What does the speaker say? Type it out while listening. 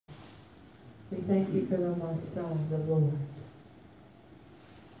We thank you for the my son, the Lord.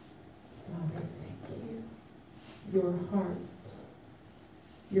 Father, thank you.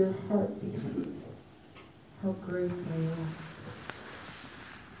 Your heartbeat. How great thou art.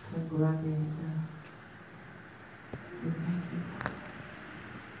 How glorious thou art. We thank you, Father.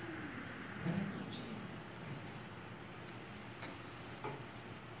 Thank you, Jesus.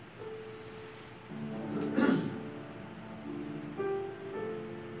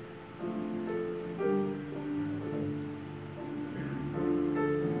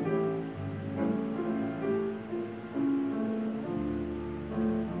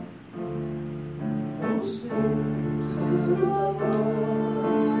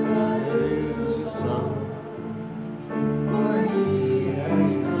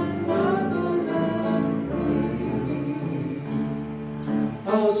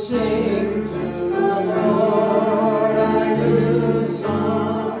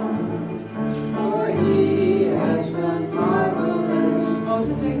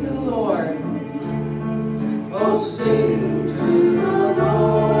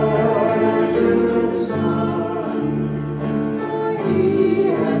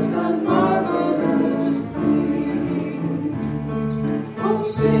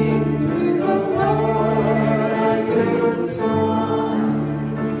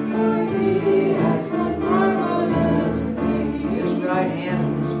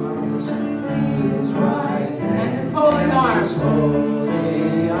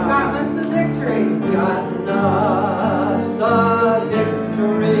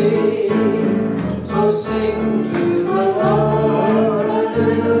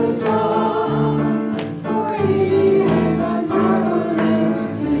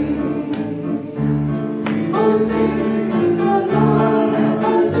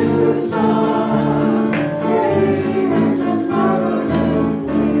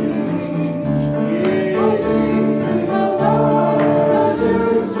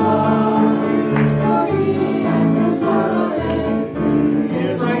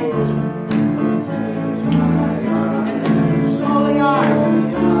 Holy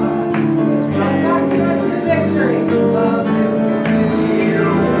arm.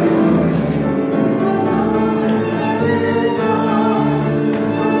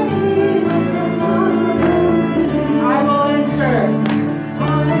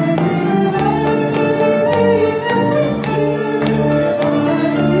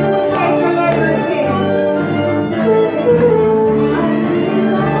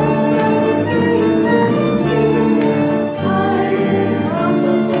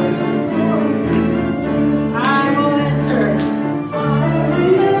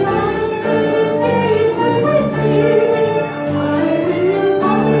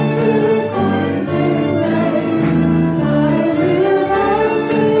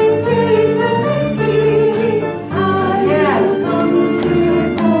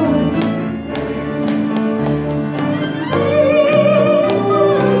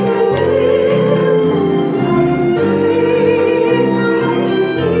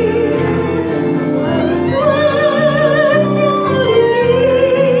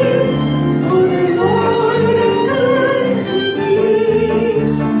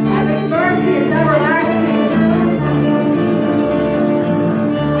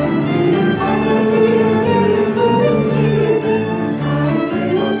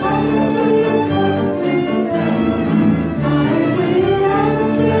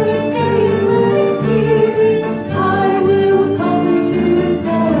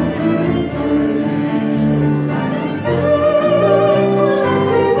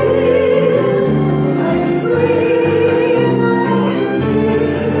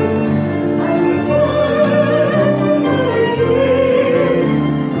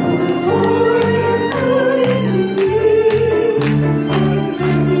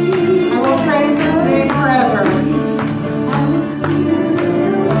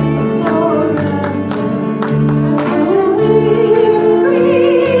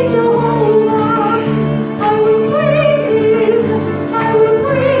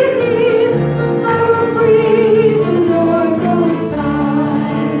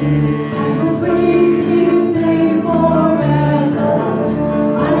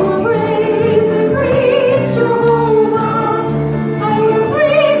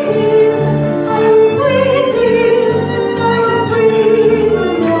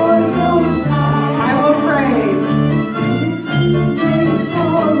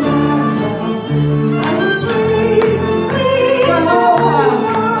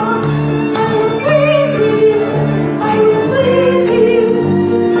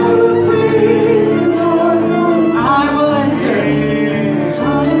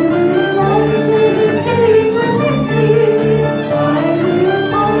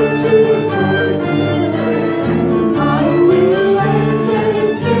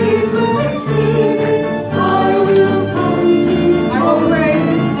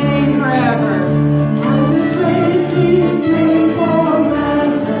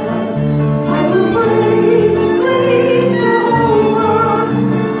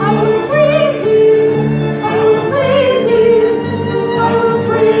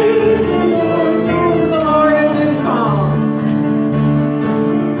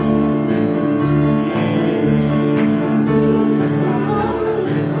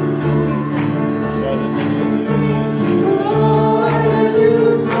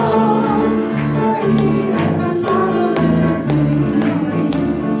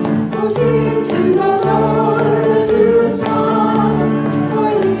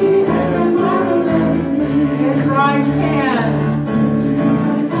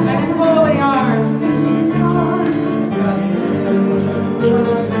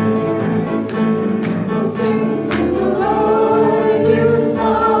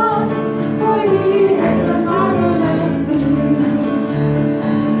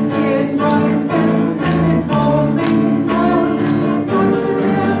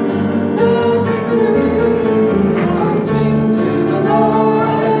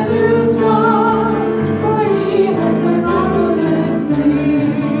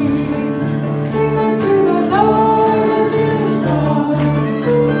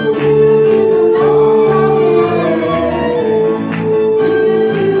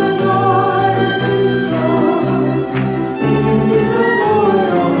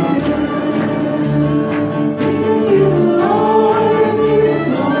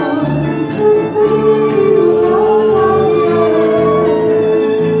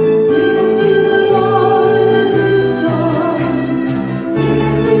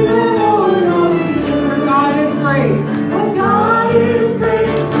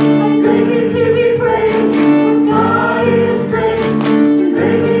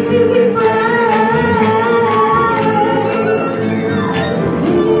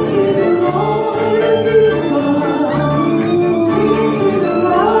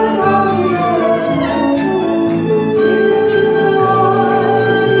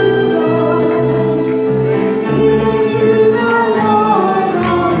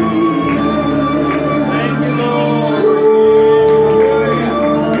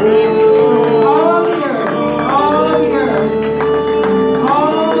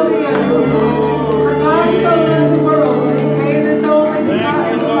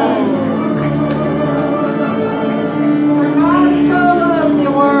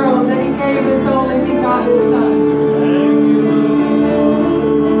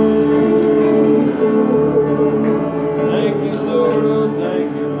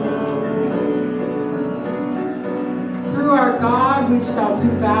 we shall do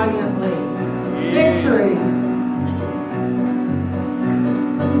valiantly. Victory.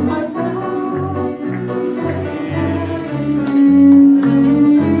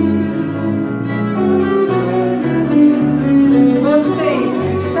 We'll sing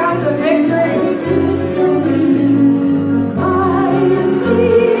and shout the victory.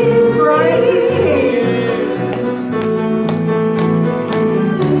 Christ is King.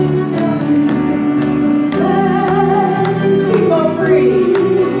 Set his people free.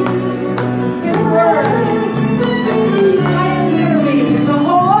 His word. Smite the enemy. The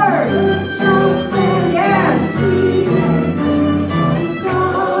whole earth shall stand. Yes.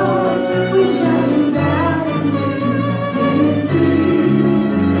 We shall do that.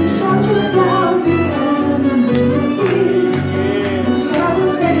 We shall do down the enemy. We shall do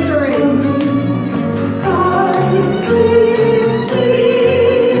victory. God is free.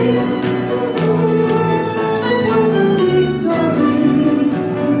 That's what the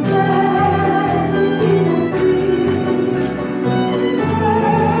victory set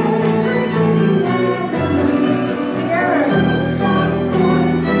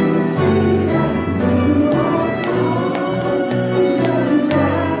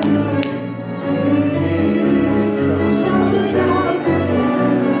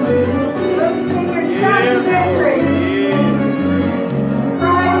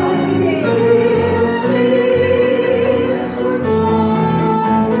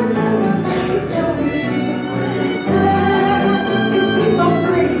his people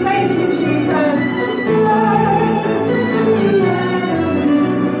free.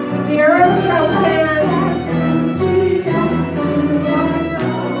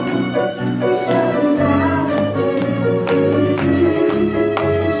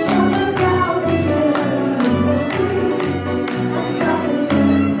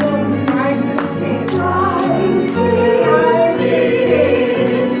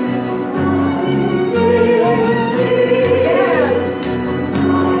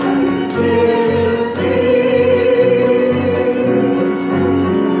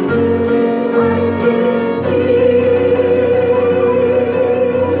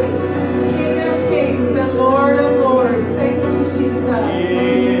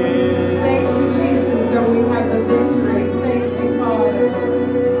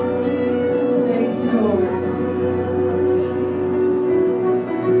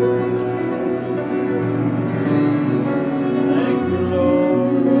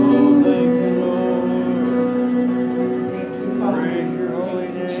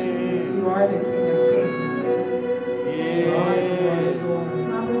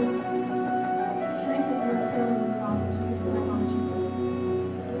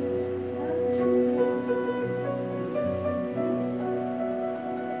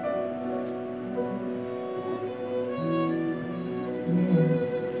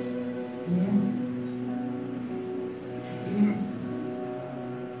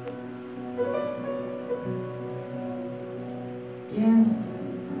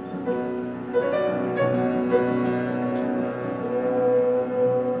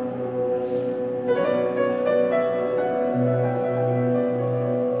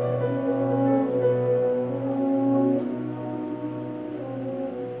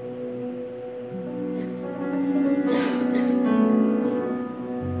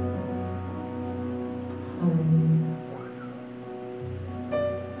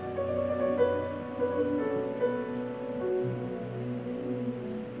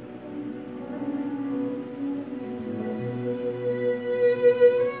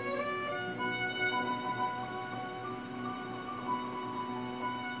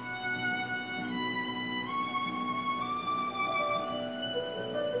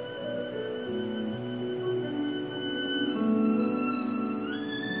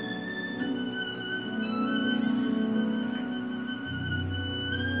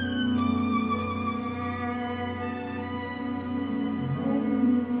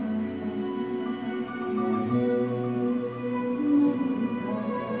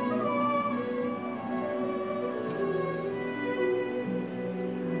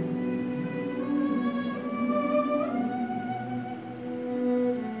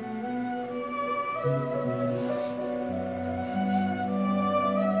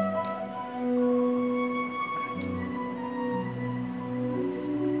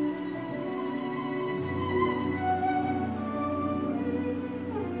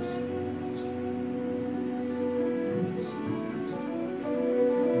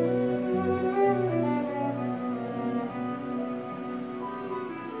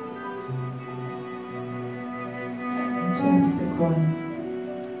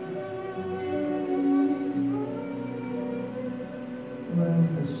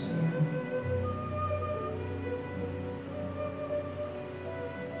 also share.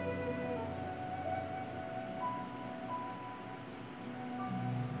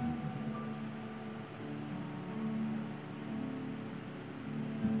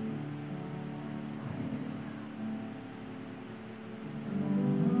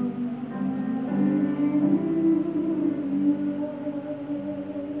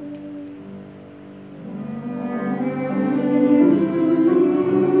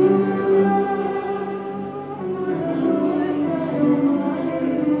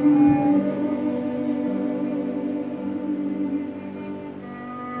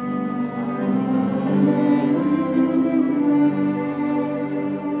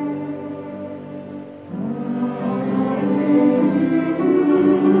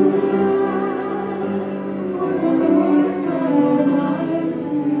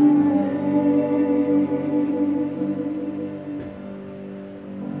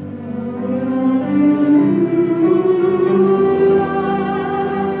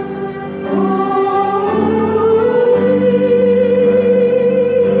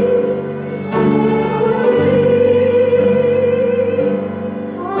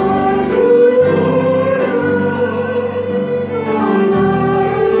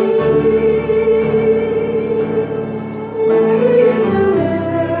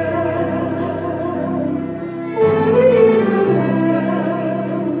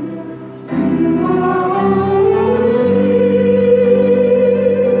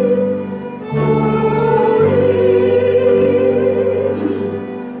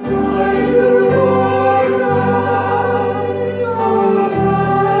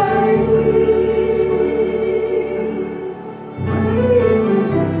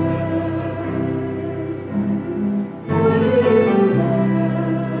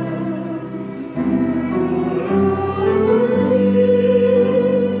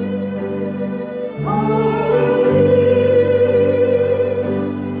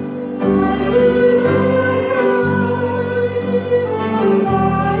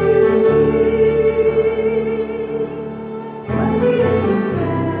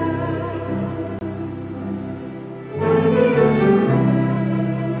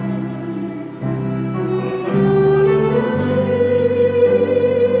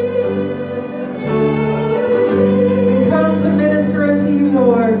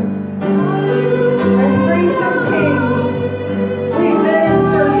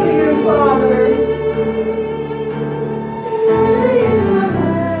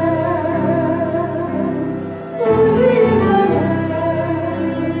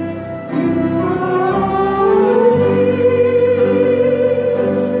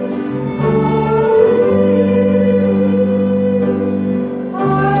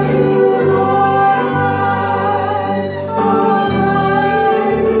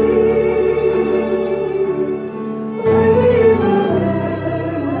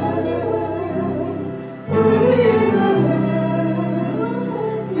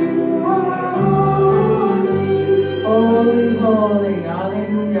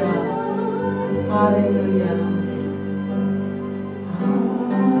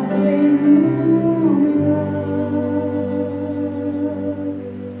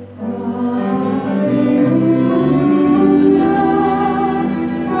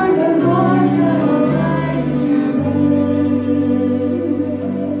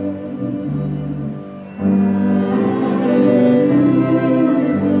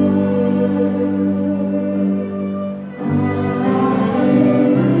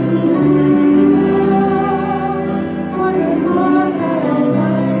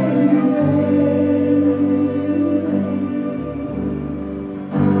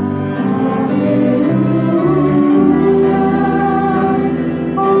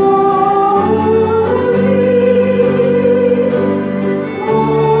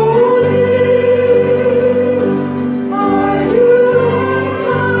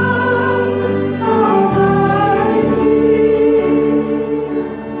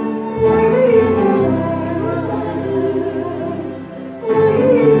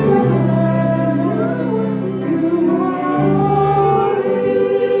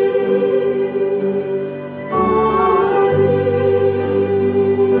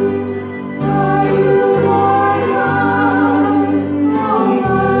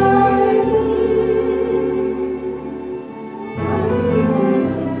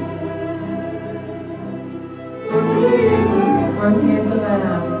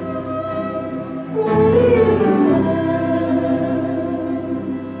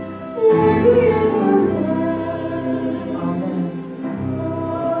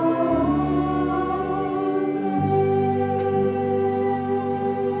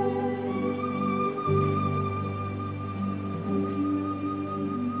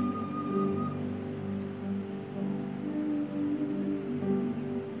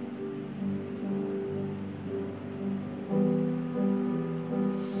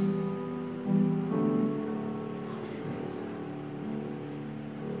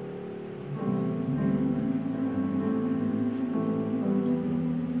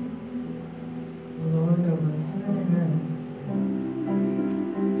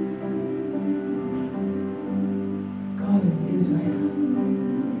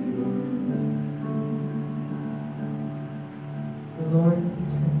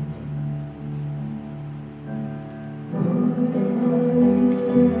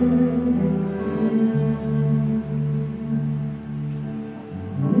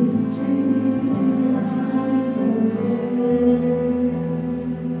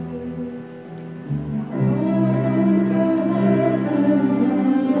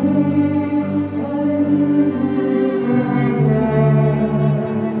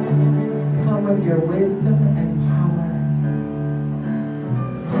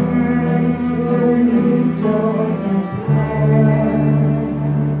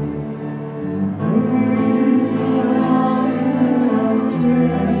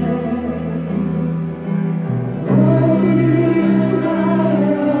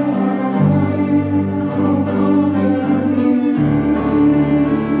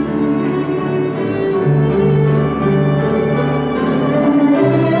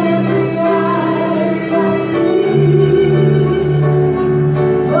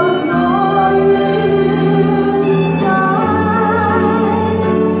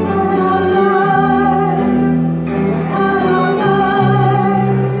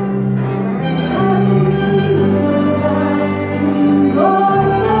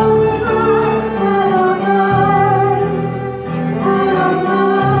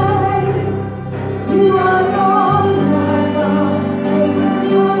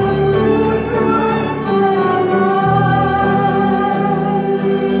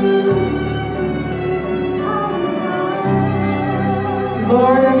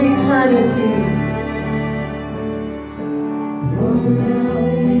 eternity. Lord of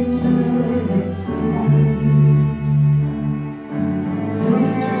eternity,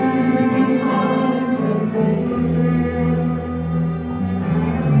 mystery behind the veil.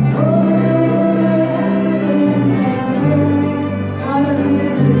 Lord of heaven,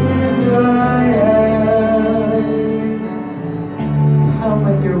 hallelujah, Israel. Come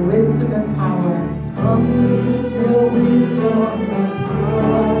with your wisdom and power. Come with your wisdom and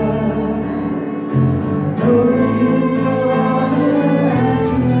power. Lord, you know honor us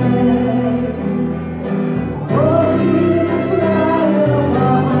to spread. Lord, hear the cry of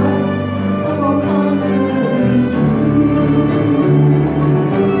our hearts. Come on, conquering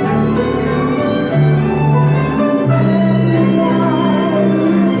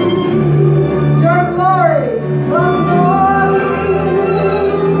your glory. Your glory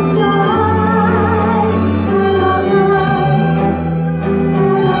in the sky.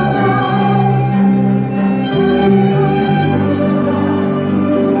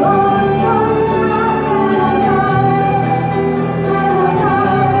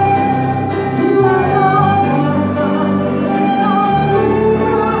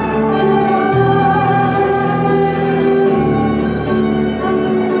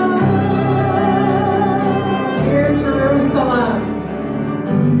 Here Jerusalem,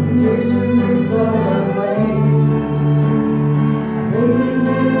 here's Jerusalem waits.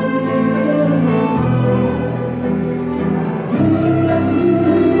 Praises lifted high. In the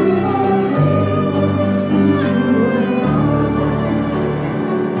beautiful gates, Lord, to see you arise.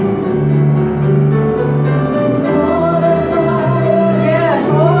 Lord of Zion, yes,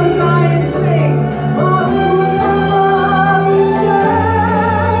 all of Zion sings. Lord, who come on the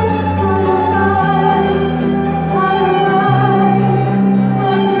shine. Adonai, Adonai,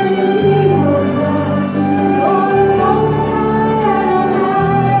 under you, O God.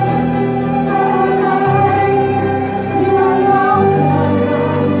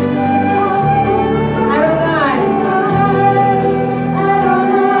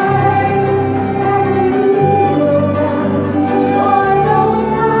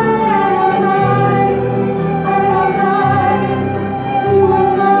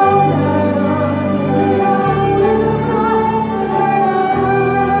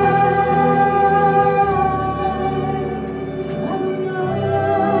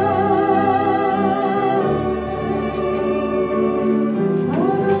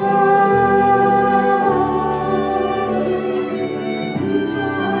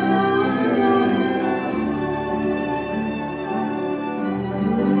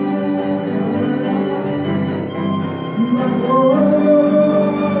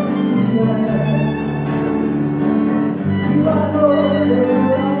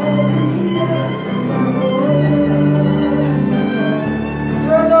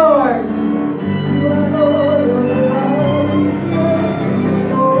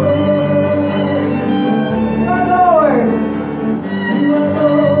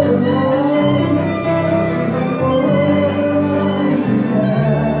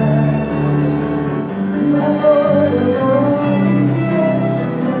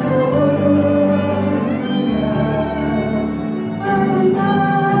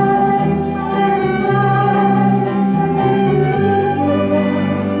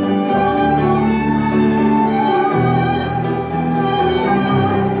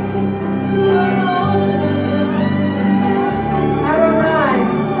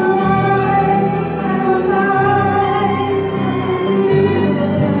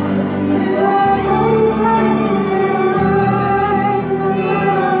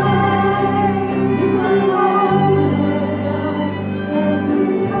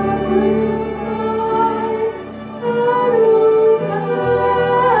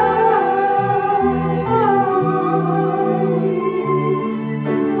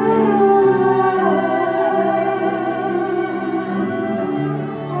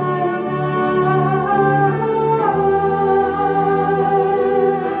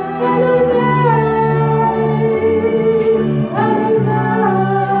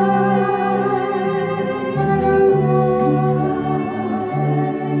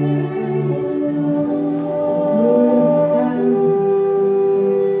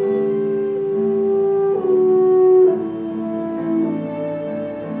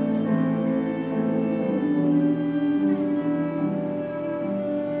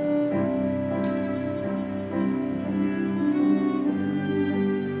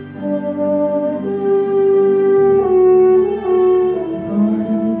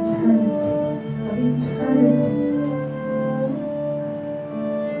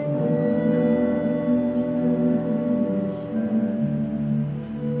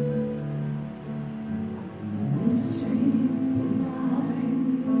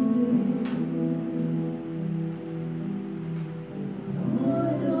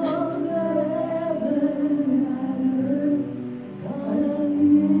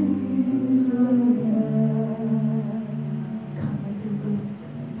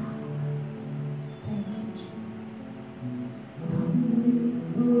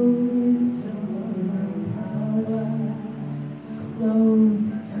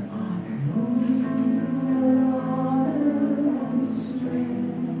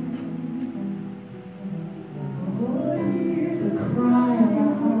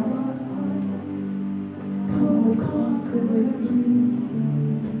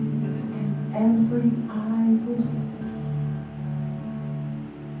 every eye will see,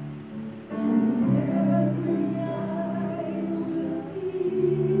 and every eye will see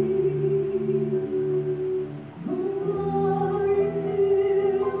glory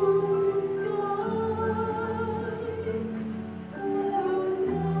fill the sky.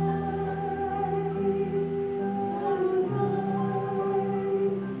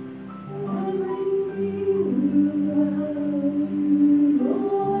 Every knee will bow to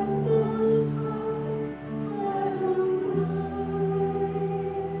Lord Most High.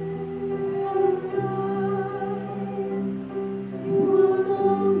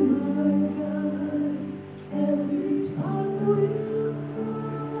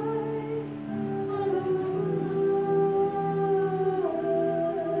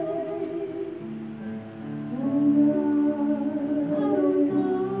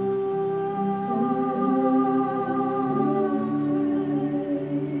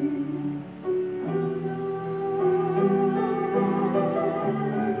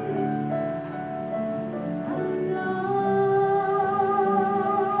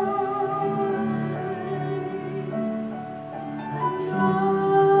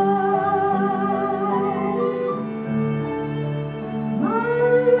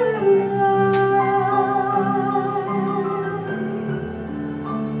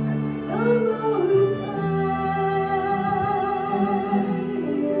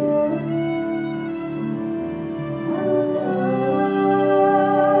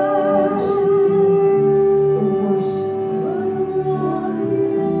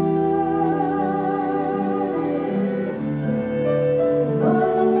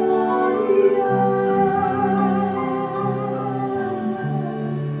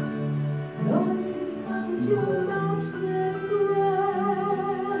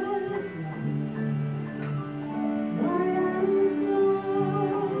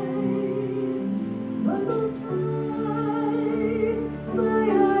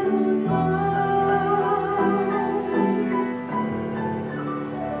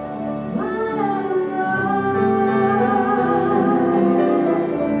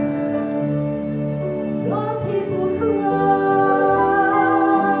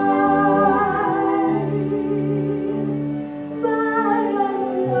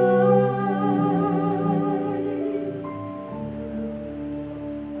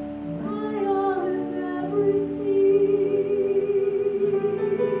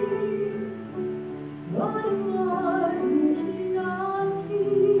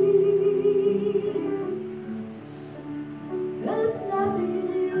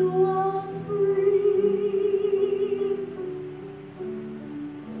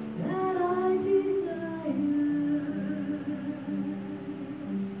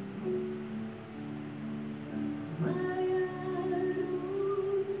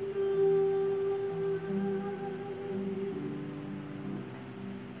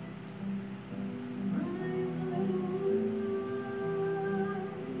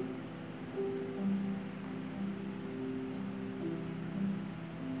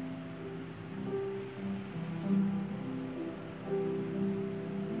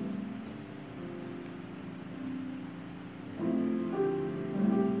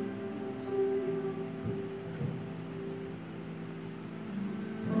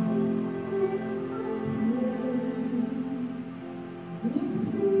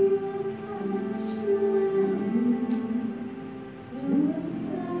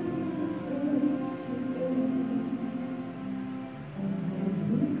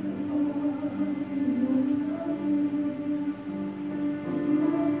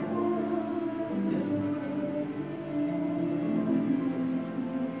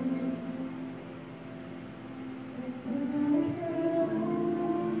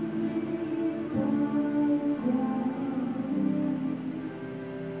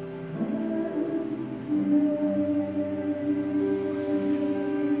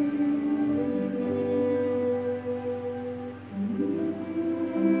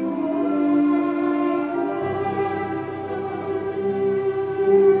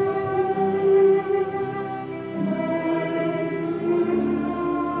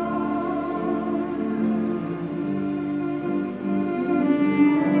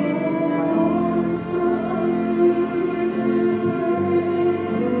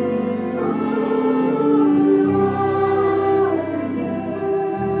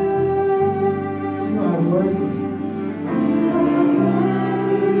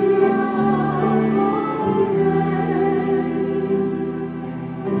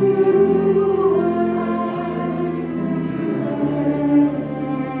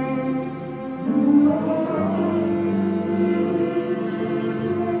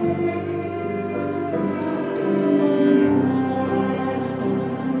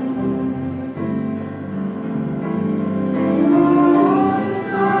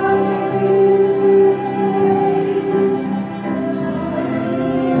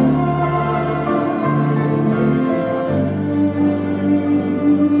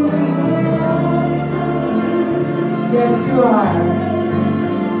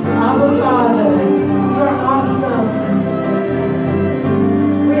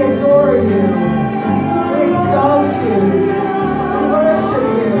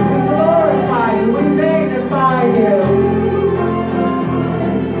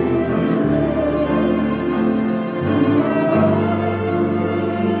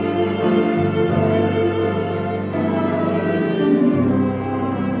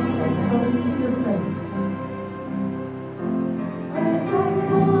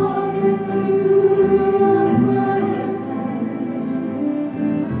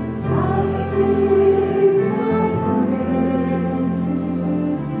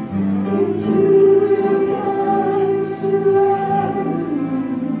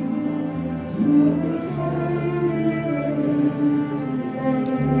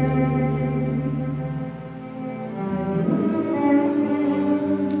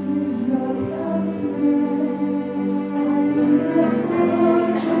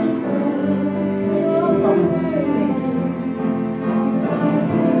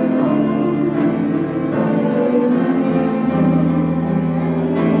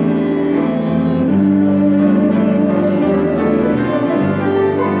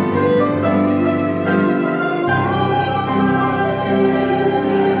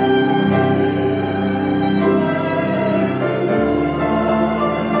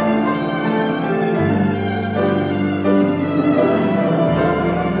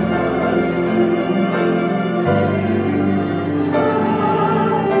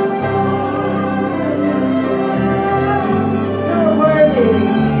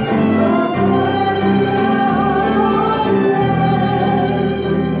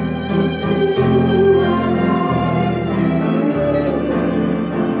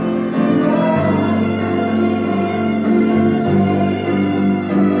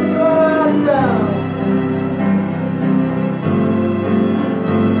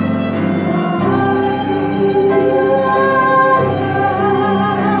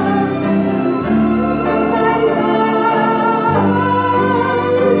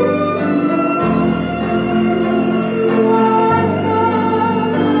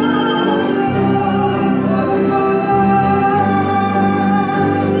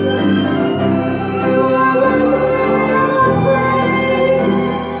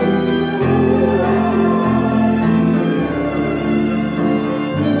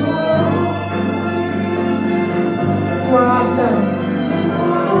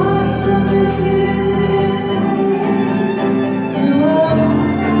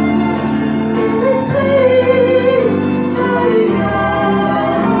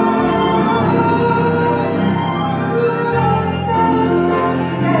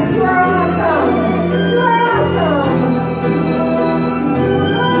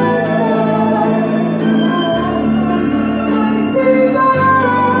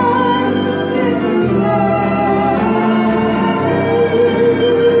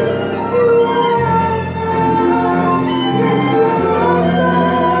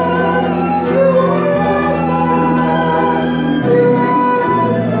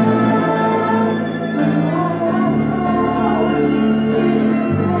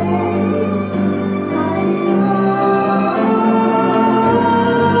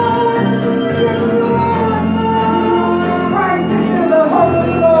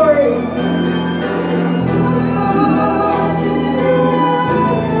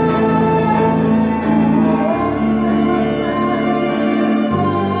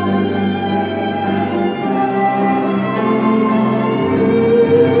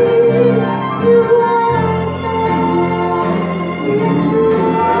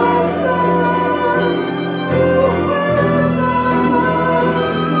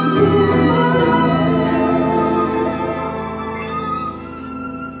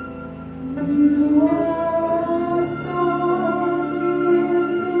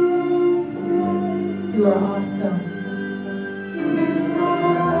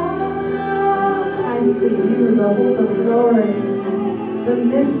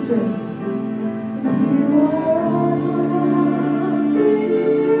 mystery. You are awesome in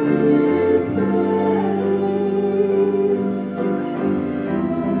this place.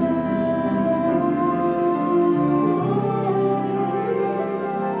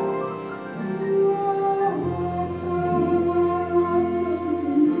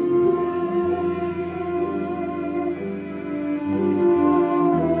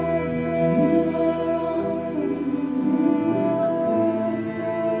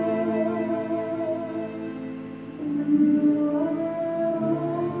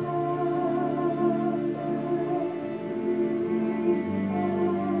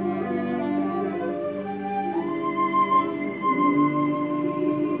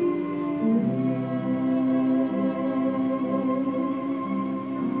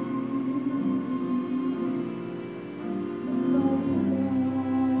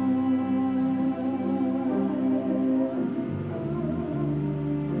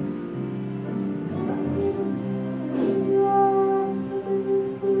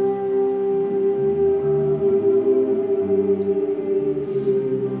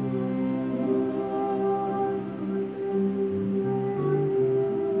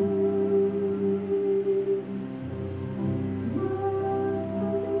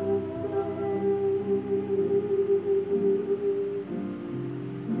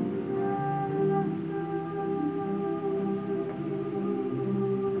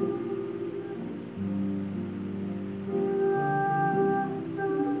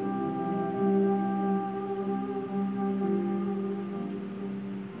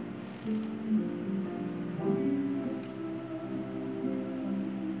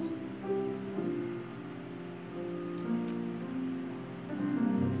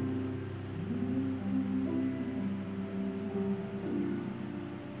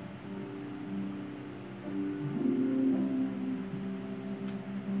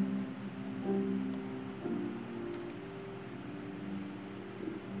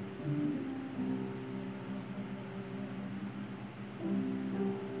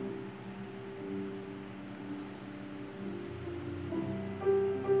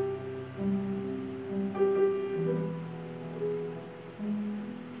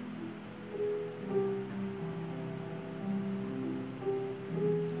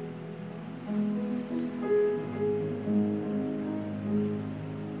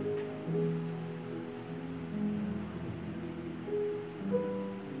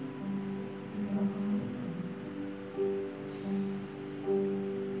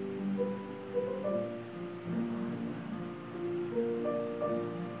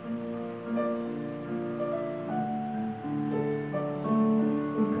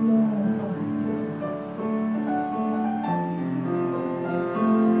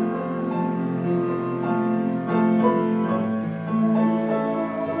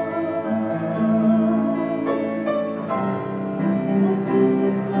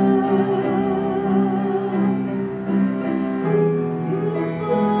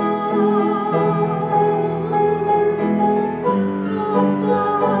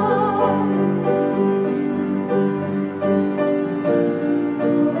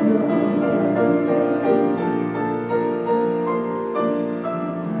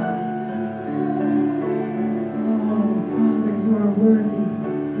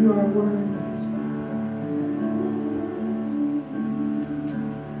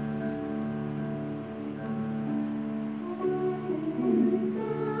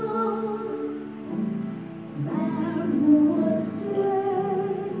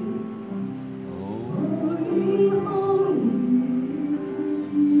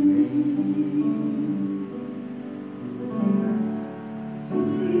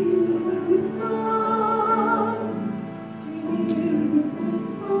 Song to you, sing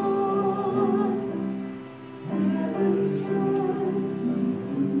song.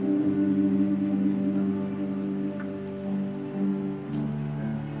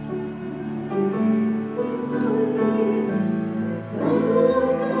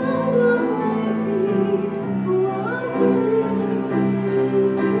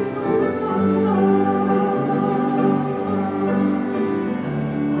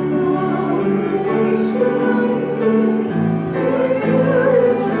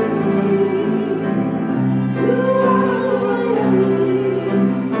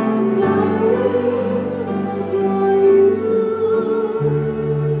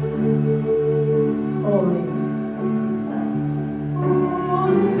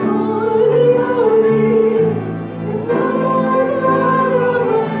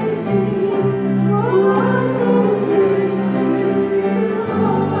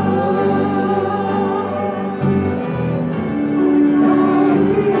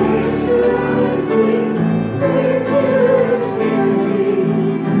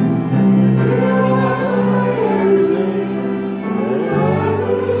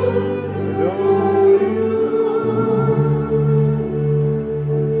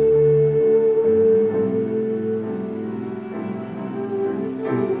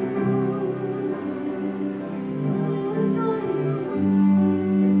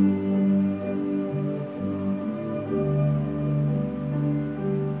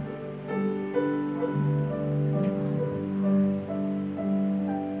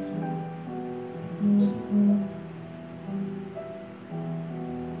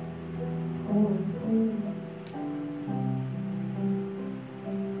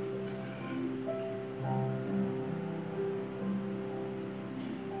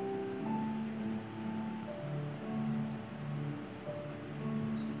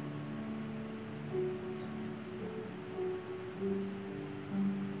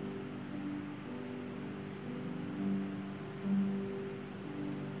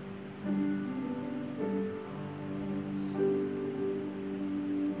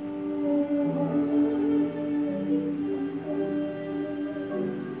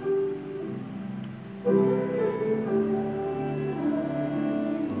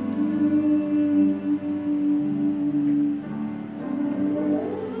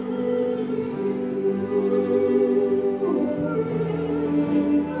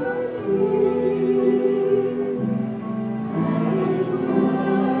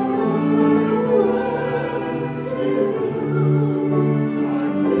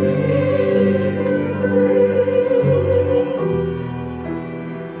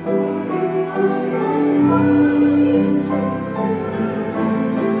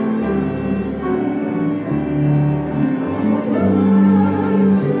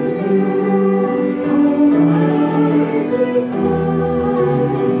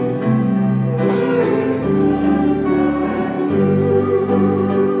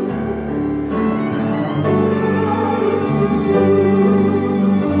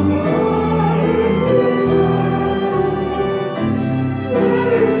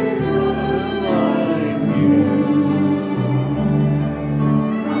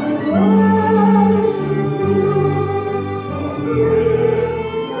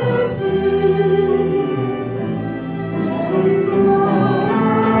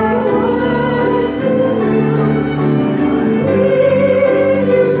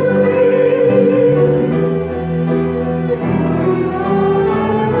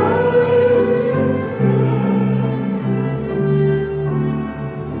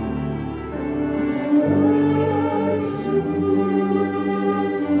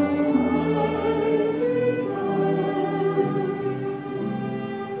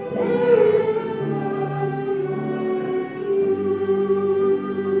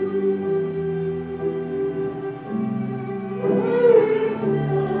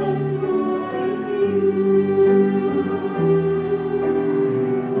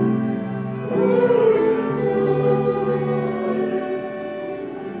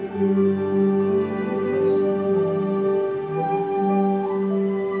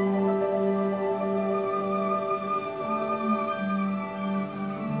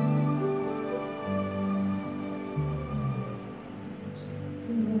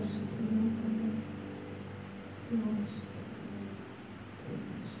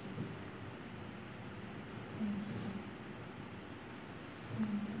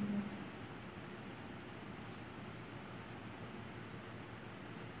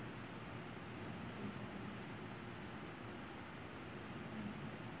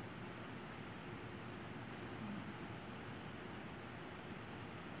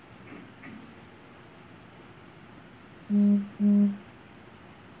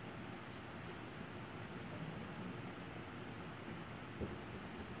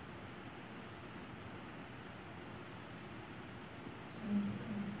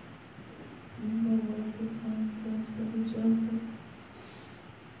 Joseph,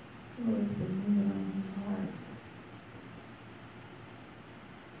 Lord's been moving on his heart.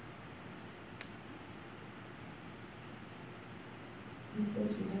 You said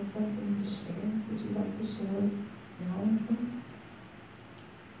you had something to share. Would you like to share now with us?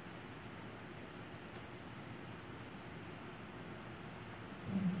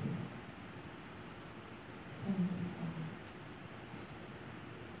 Thank you. Thank you, Father.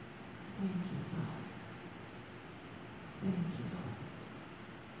 Thank you, Father. Thank you, Lord.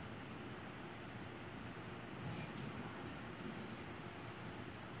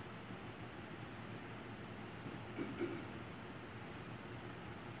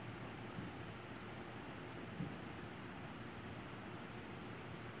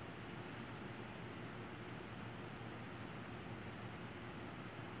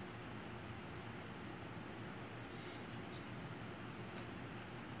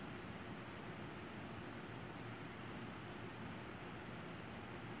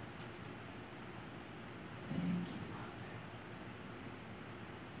 Thank you, Lord.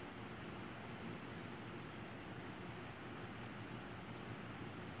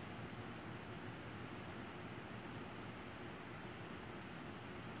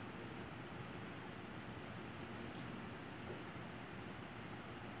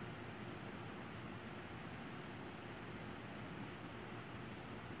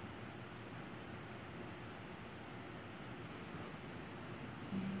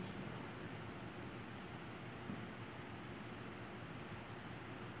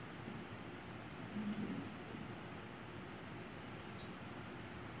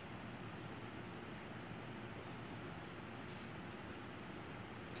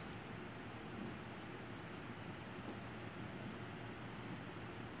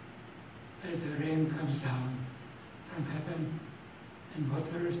 As the rain comes down from heaven and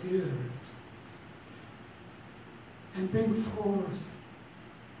waters the earth, and bring forth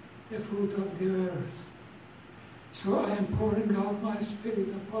the fruit of the earth. So I am pouring out my Spirit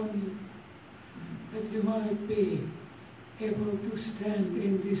upon you, that you might be able to stand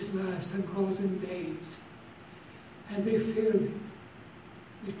in these last and closing days, and be filled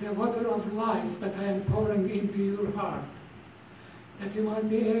with the water of life that I am pouring into your heart, that you might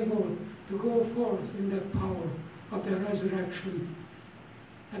be able to go forth in the power of the resurrection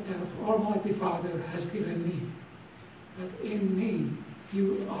that the Almighty Father has given me, that in me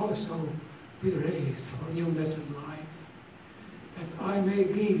you also be raised for newness of life, that I may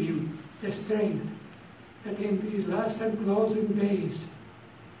give you the strength that in these last and closing days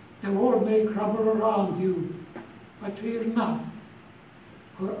the world may crumble around you, but fear not,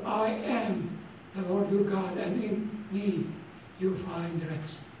 for I am the Lord your God, and in me you find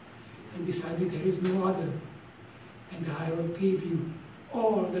rest. And beside me there is no other. And I will give you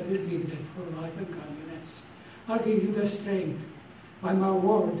all that is needed for life and godliness. I'll give you the strength by my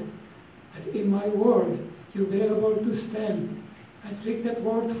word, that in my word you'll be able to stand and speak that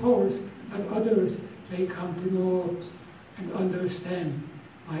word forth, that others may come to know and understand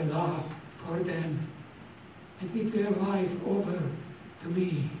my love for them, and give their life over to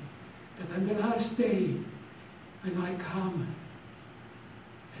me, that on the last day, when I come,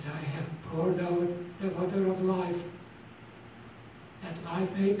 as I have poured out the water of life, that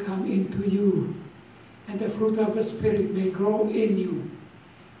life may come into you, and the fruit of the Spirit may grow in you.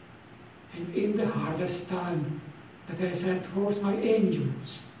 And in the harvest time, that I send forth my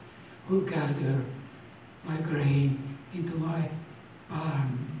angels, will gather my grain into my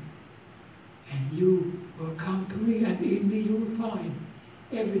barn. And you will come to me, and in me you will find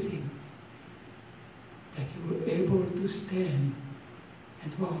everything that you will be able to stand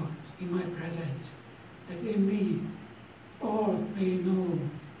and walk in my presence, that in me all may know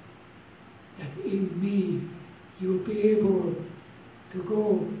that in me you will be able to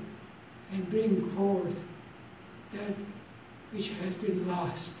go and bring forth that which has been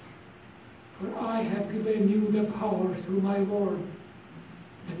lost. For I have given you the power through my word,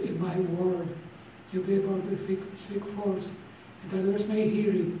 that in my word you'll be able to speak forth, and others may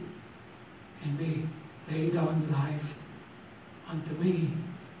hear it, and may lay down life unto me,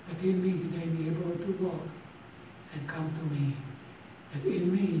 that in me they may be able to walk and come to me, that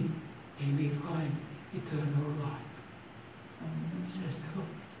in me they may find eternal life. Amen. Says the Lord.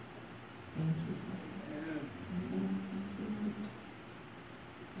 Thank you, Father. Amen. Thank you, Lord.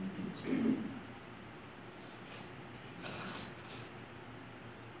 Thank you, Jesus.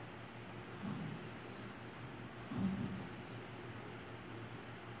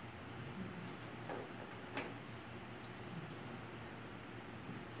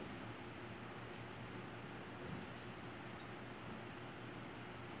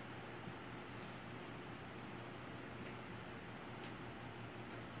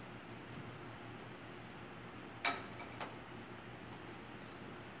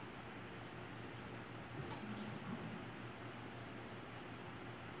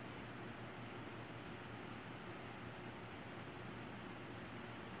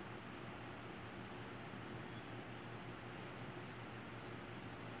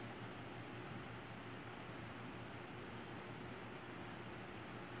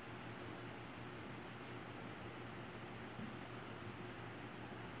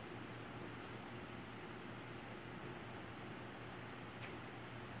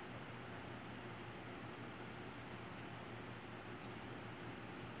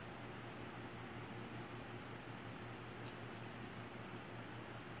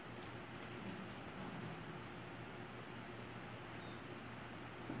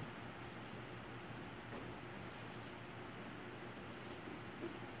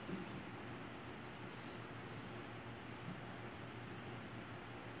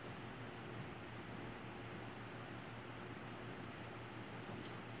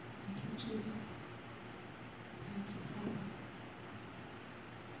 Jesus. Thank you, Father.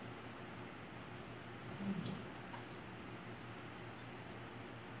 Thank you.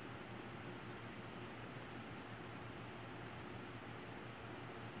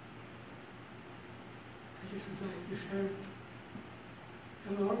 I just would like to share,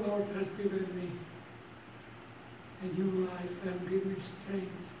 the Lord has given me a new life and given me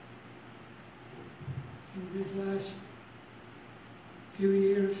strength in these last few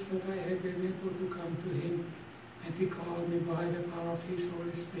years that I have been able to come to Him, and He called me by the power of His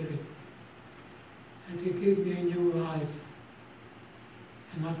Holy Spirit, and He gave me a new life.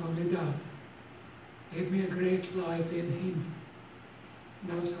 And not only that, gave me a great life in Him.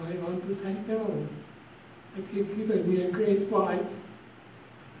 And also I want to thank the Lord that He given me a great wife.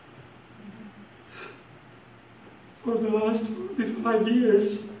 For the last 45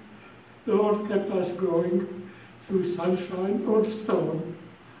 years, the Lord kept us growing through sunshine or storm.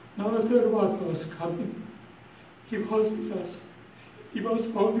 No matter what was coming, He was with us. He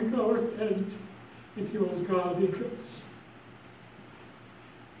was holding our hands, and He was guarding us.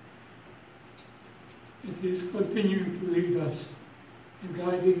 And He is continuing to lead us and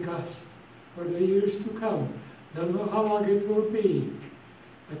guiding us for the years to come. Don't know how long it will be,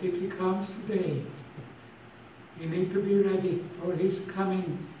 but if He comes today, we need to be ready for His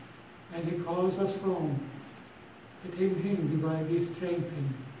coming when He calls us home. That in Him we might be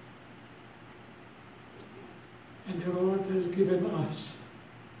strengthened. And the Lord has given us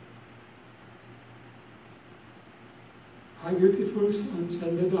 5 beautiful sons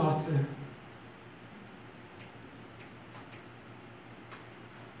and a daughter.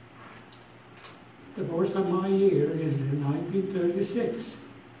 The birth of my year is in 1936.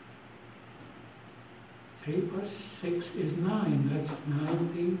 3 plus 6 is 9. That's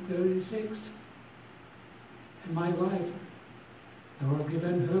 1936. And my wife, the Lord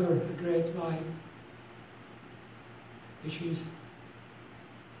given her a great life, which is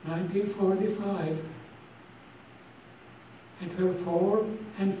 1945, and her 4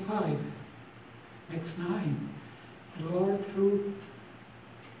 and 5 makes 9. And the Lord, through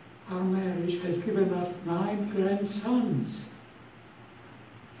our marriage, has given us 9 grandsons,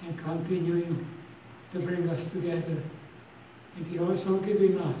 and continuing to bring us together. And He also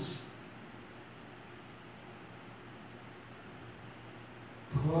given us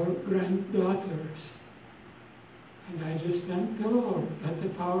 4 granddaughters. And I just thank the Lord that the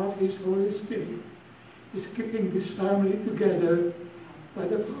power of His Holy Spirit is keeping this family together by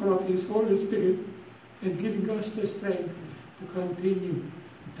the power of His Holy Spirit, and giving us the strength to continue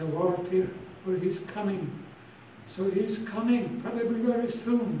the warfare for His coming. So He is coming probably very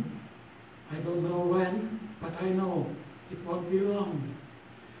soon. I don't know when, but I know it won't be long.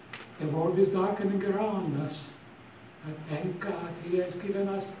 The world is darkening around us. But thank God He has given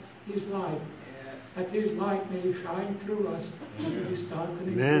us His light. Yes. That His light may shine through us into this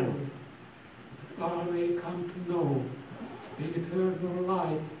darkening world. That all may come to know the eternal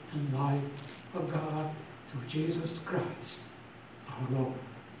light and life of God through Jesus Christ, our Lord.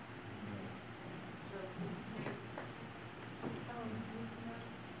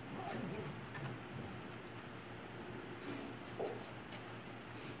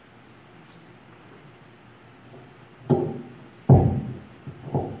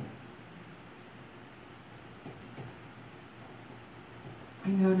 I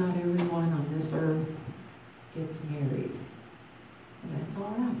know not everyone on this earth gets married, and that's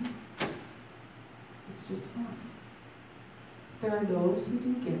all right. It's just fine. There are those who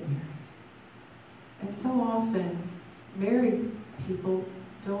do get married. And so often, married people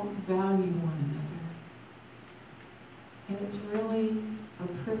don't value one another. And it's really a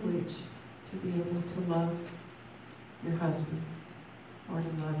privilege to be able to love your husband or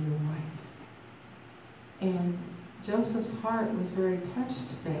to love your wife. And Joseph's heart was very touched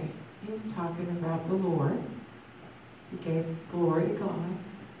today. He's talking about the Lord. He gave glory to God.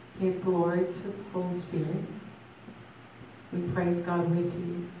 He gave glory to the Holy Spirit. We praise God with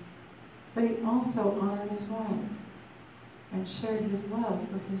you. But he also honored his wife and shared his love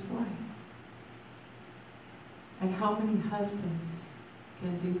for his wife. And how many husbands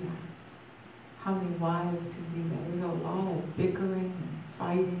can do that? How many wives can do that? There's a lot of bickering and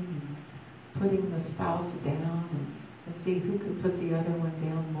fighting and putting the spouse down and let's see who could put the other one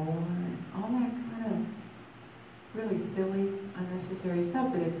down more and all that kind of really silly, unnecessary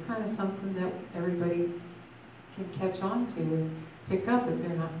stuff. But it's kind of something that everybody can catch on to and pick up if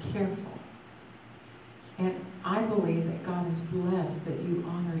they're not careful. And I believe that God is blessed that you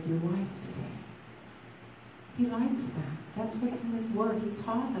honored your wife today. He likes that. That's what's in His Word. He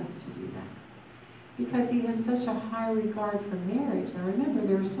taught us to do that. Because He has such a high regard for marriage. Now remember,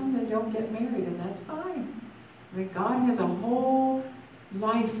 there are some that don't get married, and that's fine. I mean, God has a whole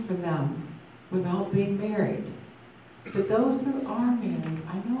life for them without being married. But those who are married,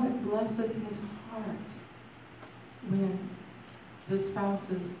 I know it blesses His heart when the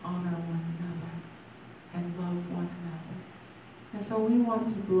spouses honor one another and love one another. And so we want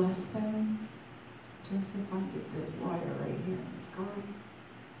to bless them. Joseph, I'll get this wire right here in the scarf.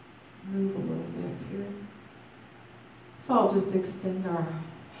 Move a little bit here. Let's all just extend our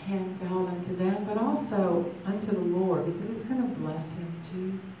hands out unto them, but also unto the Lord, because it's going to bless him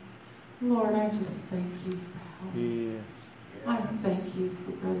too. Lord, I just thank you for Helen. Yes. I thank you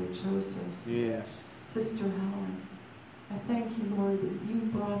for Brother Joseph. Yes. Sister Helen. I thank you, Lord, that you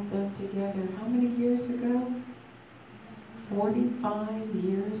brought them together. How many years ago? 45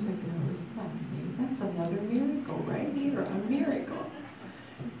 years ago. Isn't that amazing? That's another miracle right here. A miracle.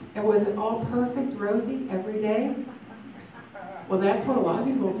 And was it all perfect, rosy, every day? Well, that's what a lot of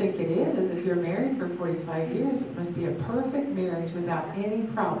people think it is. If you're married for 45 years, it must be a perfect marriage without any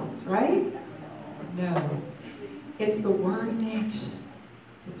problems, right? No. It's the Word in action.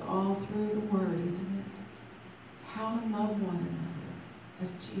 It's all through the Word, isn't it? How to love one another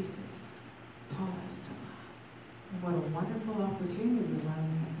as Jesus taught us to love. And what a wonderful opportunity to learn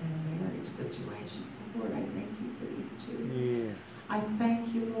that in a marriage situation. So, Lord, I thank you for these two. Yeah. I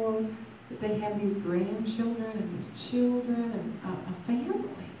thank you, Lord, that they have these grandchildren and these children and a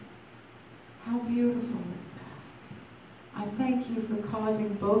family. How beautiful is that? I thank you for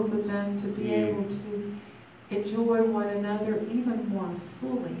causing both of them to be able to enjoy one another even more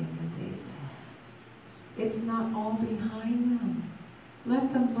fully in the days ahead. It's not all behind them.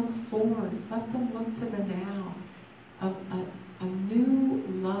 Let them look forward. Let them look to the now of a new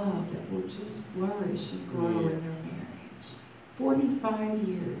love that will just flourish and grow in their marriage. 45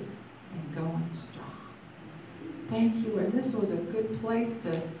 years and going strong. Thank you, Lord. This was a good place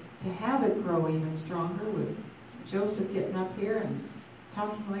to have it grow even stronger with Joseph getting up here and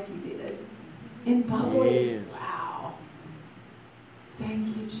talking like he did in public. Yes. Wow. Thank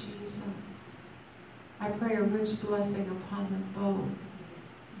you, Jesus. I pray a rich blessing upon them both.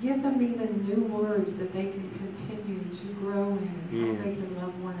 Give them even new words that they can continue to grow in and how they can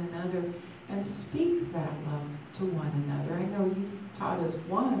love one another and speak that love to one another. I know you've taught us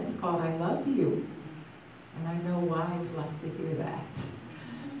one. It's called I love you. And I know wives like to hear that.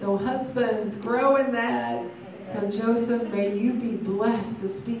 So husbands, grow in that. So Joseph, may you be blessed to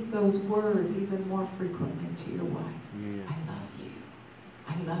speak those words even more frequently to your wife. I love you.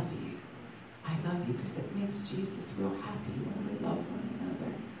 I love you. I love you, because it makes Jesus real happy when we love one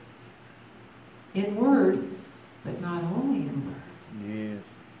another. In word, but not only in word,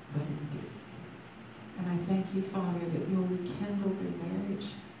 but in deed. And I thank you, Father, that you'll rekindle their marriage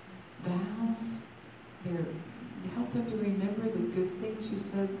vows. You help them to remember the good things you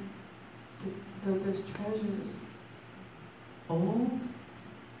said, though those treasures, old,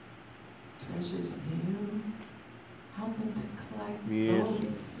 treasures new. Help them to collect both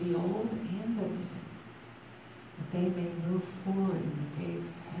the old and the new, that they may move forward in the days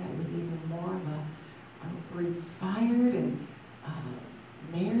ahead with even more of a refired and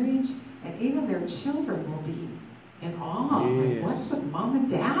marriage, and even their children will be in awe. Like, what's with mom and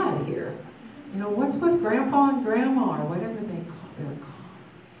dad here? What's with grandpa and grandma, or whatever they're called?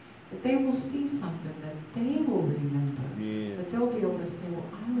 That they will see something that they will remember. That they'll be able to say, well,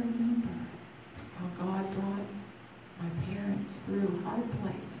 I remember how God brought my parents through hard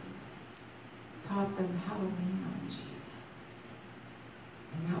places, taught them how to lean on Jesus.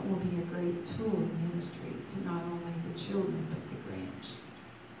 And that will be a great tool of ministry to not only the children, but the grandchildren.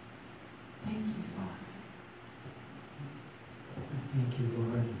 Thank you, Father. Thank you,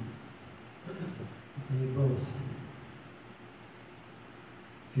 Lord. They both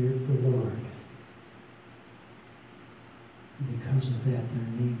feared the Lord. And because of that, their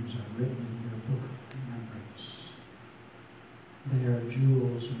names are written in your book of remembrance. They are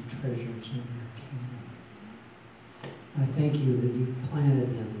jewels and treasures in your kingdom. I thank you that you've planted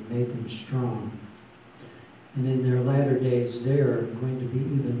them and made them strong. And in their latter days, they are going to be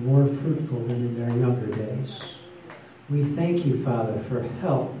even more fruitful than in their younger days. We thank you, Father, for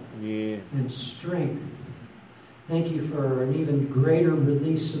health and strength. Thank you for an even greater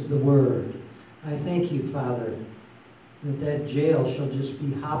release of the word. I thank you, Father, that jail shall just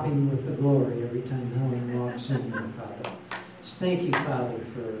be hopping with the glory every time Helen walks in there, Father. Just thank you, Father,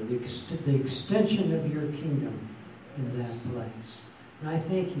 for the extension of your kingdom in that place. And I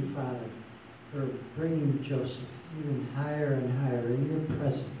thank you, Father, for bringing Joseph even higher and higher in your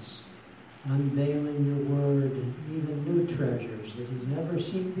presence, unveiling your word and even new treasures that he's never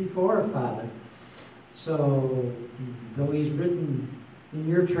seen before, Father. So, though he's written in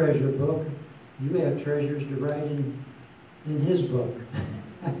your treasure book, you have treasures to write in his book.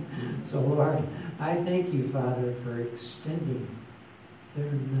 So, Lord, I thank you, Father, for extending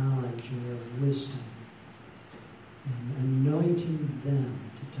their knowledge and their wisdom and anointing them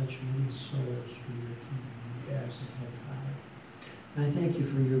to touch many souls for your kingdom in the days ahead, Father. And I thank you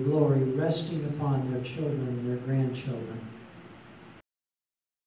for your glory resting upon their children and their grandchildren.